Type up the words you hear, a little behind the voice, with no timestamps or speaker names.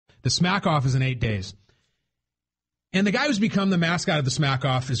The Smackoff is in 8 days. And the guy who's become the mascot of the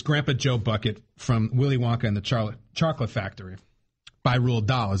Smackoff is Grandpa Joe Bucket from Willy Wonka and the Chocolate Factory. By Roald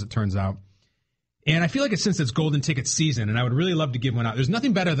Dahl, as it turns out. And I feel like since it's golden ticket season, and I would really love to give one out. There's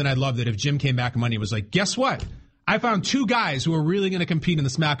nothing better than I'd love that if Jim came back Monday and was like, guess what? I found 2 guys who are really going to compete in the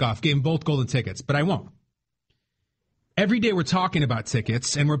Smackoff, gave them both golden tickets, but I won't. Every day we're talking about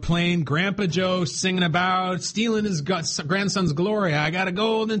tickets, and we're playing Grandpa Joe singing about stealing his grandson's glory. I got a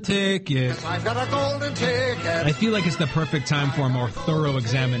golden ticket. Yes, I've got a golden ticket. I feel like it's the perfect time for a more thorough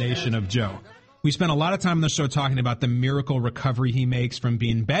examination of Joe. We spent a lot of time on the show talking about the miracle recovery he makes from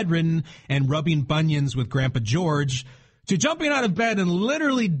being bedridden and rubbing bunions with Grandpa George to jumping out of bed and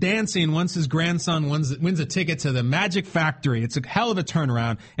literally dancing once his grandson wins a ticket to the Magic Factory. It's a hell of a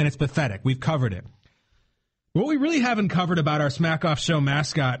turnaround, and it's pathetic. We've covered it. What we really haven't covered about our Smackoff show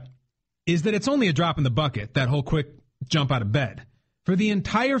mascot is that it's only a drop in the bucket, that whole quick jump out of bed. For the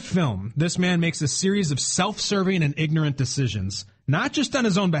entire film, this man makes a series of self-serving and ignorant decisions, not just on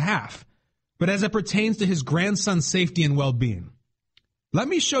his own behalf, but as it pertains to his grandson's safety and well-being. Let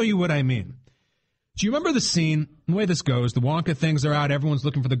me show you what I mean. Do you remember the scene? The way this goes, the Wonka things are out, everyone's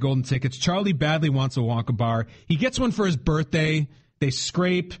looking for the golden tickets. Charlie badly wants a Wonka bar. He gets one for his birthday. They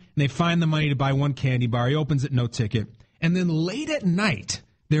scrape, and they find the money to buy one candy bar. He opens it, no ticket. And then late at night,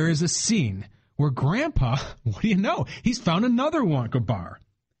 there is a scene where Grandpa, what do you know, he's found another Wonka bar.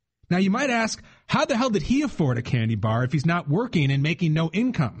 Now, you might ask, how the hell did he afford a candy bar if he's not working and making no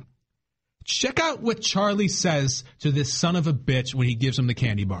income? Check out what Charlie says to this son of a bitch when he gives him the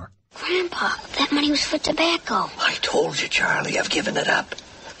candy bar. Grandpa, that money was for tobacco. I told you, Charlie, I've given it up.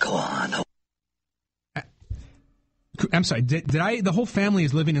 Go on. I'm sorry, did I? The whole family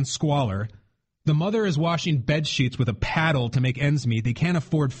is living in squalor. The mother is washing bed sheets with a paddle to make ends meet. They can't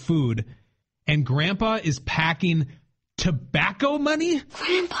afford food. And Grandpa is packing tobacco money?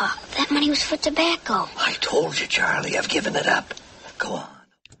 Grandpa, that money was for tobacco. I told you, Charlie, I've given it up. Go on.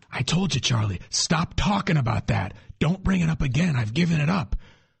 I told you, Charlie, stop talking about that. Don't bring it up again. I've given it up.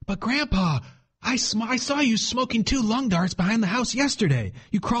 But Grandpa, I saw you smoking 2 lung darts behind the house yesterday.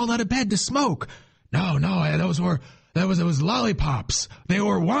 You crawled out of bed to smoke. No, that was lollipops. They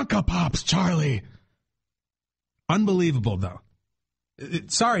were Wonka Pops, Charlie. Unbelievable, though.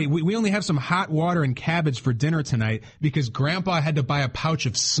 Sorry, we only have some hot water and cabbage for dinner tonight because Grandpa had to buy a pouch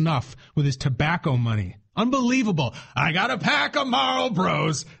of snuff with his tobacco money. Unbelievable. I got a pack of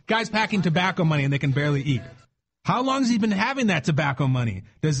Marlboros. Guy's packing tobacco money and they can barely eat. How long has he been having that tobacco money?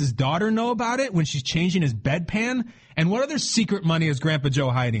 Does his daughter know about it when she's changing his bedpan? And what other secret money is Grandpa Joe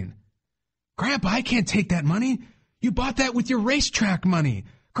hiding? Grandpa, I can't take that money. You bought that with your racetrack money.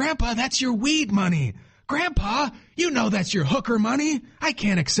 Grandpa, that's your weed money. Grandpa, you know that's your hooker money. I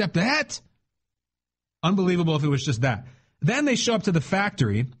can't accept that. Unbelievable if it was just that. Then they show up to the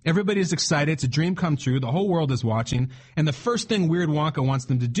factory. Everybody's excited. It's a dream come true. The whole world is watching. And the first thing Weird Wonka wants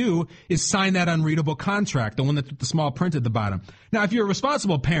them to do is sign that unreadable contract, the one that's with the small print at the bottom. Now, if you're a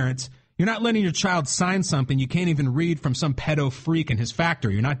responsible parent, you're not letting your child sign something you can't even read from some pedo freak in his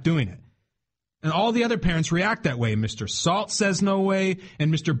factory. You're not doing it. And all the other parents react that way. Mr. Salt says no way,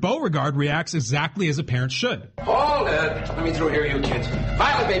 and Mr. Beauregard reacts exactly as a parent should. Hold it. Let me through here, you kids.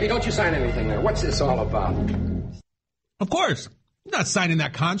 Violet, baby, don't you sign anything there. What's this all about? Of course. He's not signing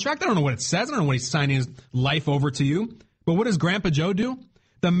that contract. I don't know what it says. I don't know what he's signing his life over to you. But what does Grandpa Joe do?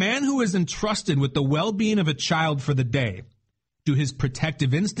 The man who is entrusted with the well-being of a child for the day. Do his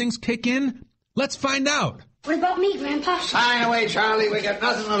protective instincts kick in? Let's find out. What about me, Grandpa? Sign away, Charlie. We got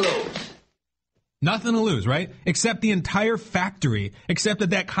nothing to lose. Nothing to lose, right? Except the entire factory. Except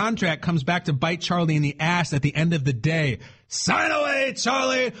that contract comes back to bite Charlie in the ass at the end of the day. Sign away,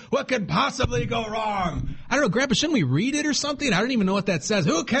 Charlie! What could possibly go wrong? I don't know, Grandpa, shouldn't we read it or something? I don't even know what that says.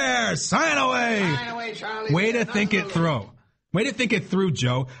 Who cares? Sign away! Sign away, Charlie. Way to think it through. Way to think it through,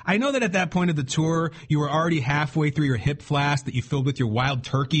 Joe. I know that at that point of the tour, you were already halfway through your hip flask that you filled with your wild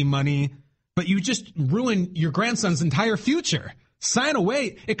turkey money, but you just ruined your grandson's entire future. Sign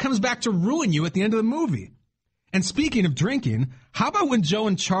away, it comes back to ruin you at the end of the movie. And speaking of drinking, how about when Joe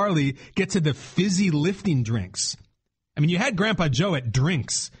and Charlie get to the fizzy lifting drinks? I mean, you had Grandpa Joe at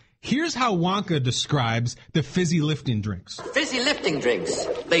drinks. Here's how Wonka describes the fizzy lifting drinks. Fizzy lifting drinks.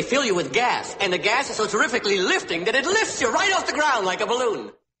 They fill you with gas, and the gas is so terrifically lifting that it lifts you right off the ground like a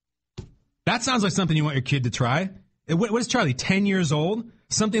balloon. That sounds like something you want your kid to try. What is Charlie, 10 years old?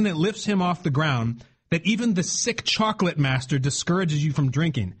 Something that lifts him off the ground that even the sick chocolate master discourages you from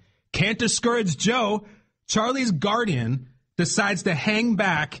drinking. Can't discourage Joe. Charlie's guardian decides to hang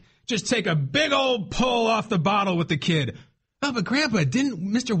back, just take a big old pull off the bottle with the kid. Oh, but Grandpa, didn't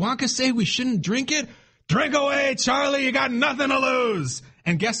Mr. Wonka say we shouldn't drink it? Drink away, Charlie, you got nothing to lose.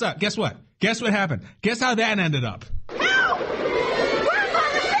 And guess what? Guess what happened? Guess how that ended up? Help! We're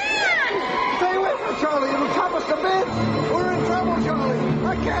on the fan! Stay away from Charlie. It'll chop us to bits. We're in trouble, Charlie.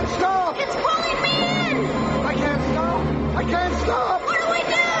 I can't stop. It's pulling me in! I can't stop. I can't stop. What do we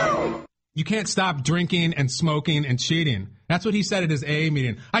do? You can't stop drinking and smoking and cheating. That's what he said at his AA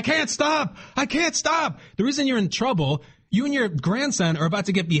meeting. I can't stop. I can't stop. The reason you're in trouble, you and your grandson are about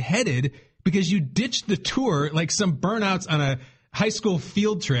to get beheaded because you ditched the tour like some burnouts on a high school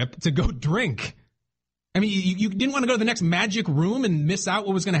field trip to go drink. I mean, you didn't want to go to the next magic room and miss out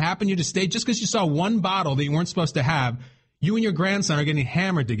what was going to happen. You just stayed just because you saw one bottle that you weren't supposed to have. You and your grandson are getting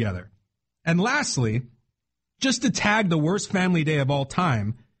hammered together. And lastly, just to tag the worst family day of all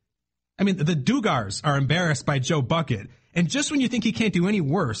time, I mean, the Dugars are embarrassed by Joe Bucket. And just when you think he can't do any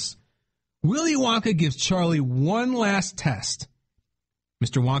worse, Willy Wonka gives Charlie one last test.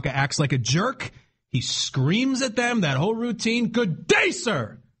 Mr. Wonka acts like a jerk. He screams at them, that whole routine, "Good day,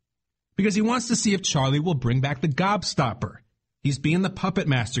 sir!" Because he wants to see if Charlie will bring back the gobstopper. He's being the puppet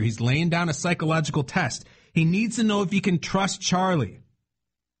master. He's laying down a psychological test. He needs to know if he can trust Charlie.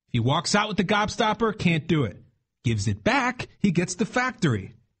 If he walks out with the gobstopper, can't do it. Gives it back, he gets the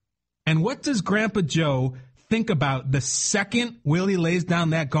factory. And what does Grandpa Joe think about the second Willie lays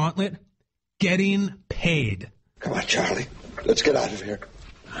down that gauntlet? Getting paid. Come on, Charlie. Let's get out of here.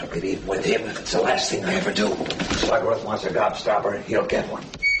 I'll get even with him if it's the last thing I ever do. Slugworth wants a gobstopper. He'll get one.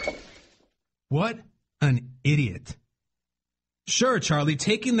 What an idiot. Sure, Charlie,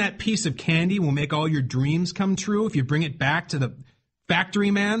 taking that piece of candy will make all your dreams come true if you bring it back to the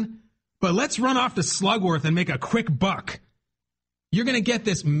factory man. But let's run off to Slugworth and make a quick buck. You're going to get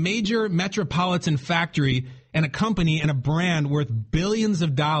this major metropolitan factory and a company and a brand worth billions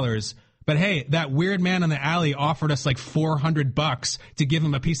of dollars. But hey, that weird man in the alley offered us like $400 to give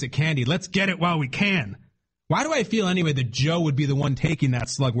him a piece of candy. Let's get it while we can. Why do I feel anyway that Joe would be the one taking that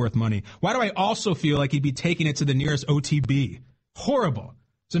Slugworth money? Why do I also feel like he'd be taking it to the nearest OTB? Horrible.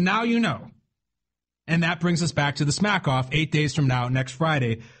 So now you know. And that brings us back to the Smackoff 8 days from now, next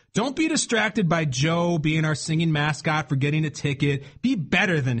Friday. Don't be distracted by Joe being our singing mascot for getting a ticket. Be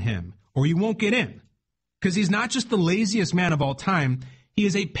better than him, or you won't get in. Because he's not just the laziest man of all time. He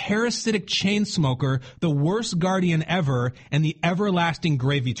is a parasitic chain smoker, the worst guardian ever, and the everlasting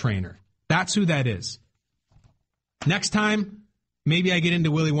gravy trainer. That's who that is. Next time, maybe I get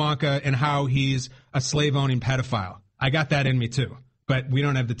into Willy Wonka and how he's a slave-owning pedophile. I got that in me too, but we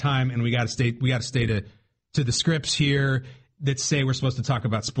don't have the time, and we got to stay to the scripts here that say we're supposed to talk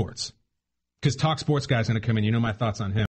about sports. Because Talk Sports Guy's going to come in. You know my thoughts on him.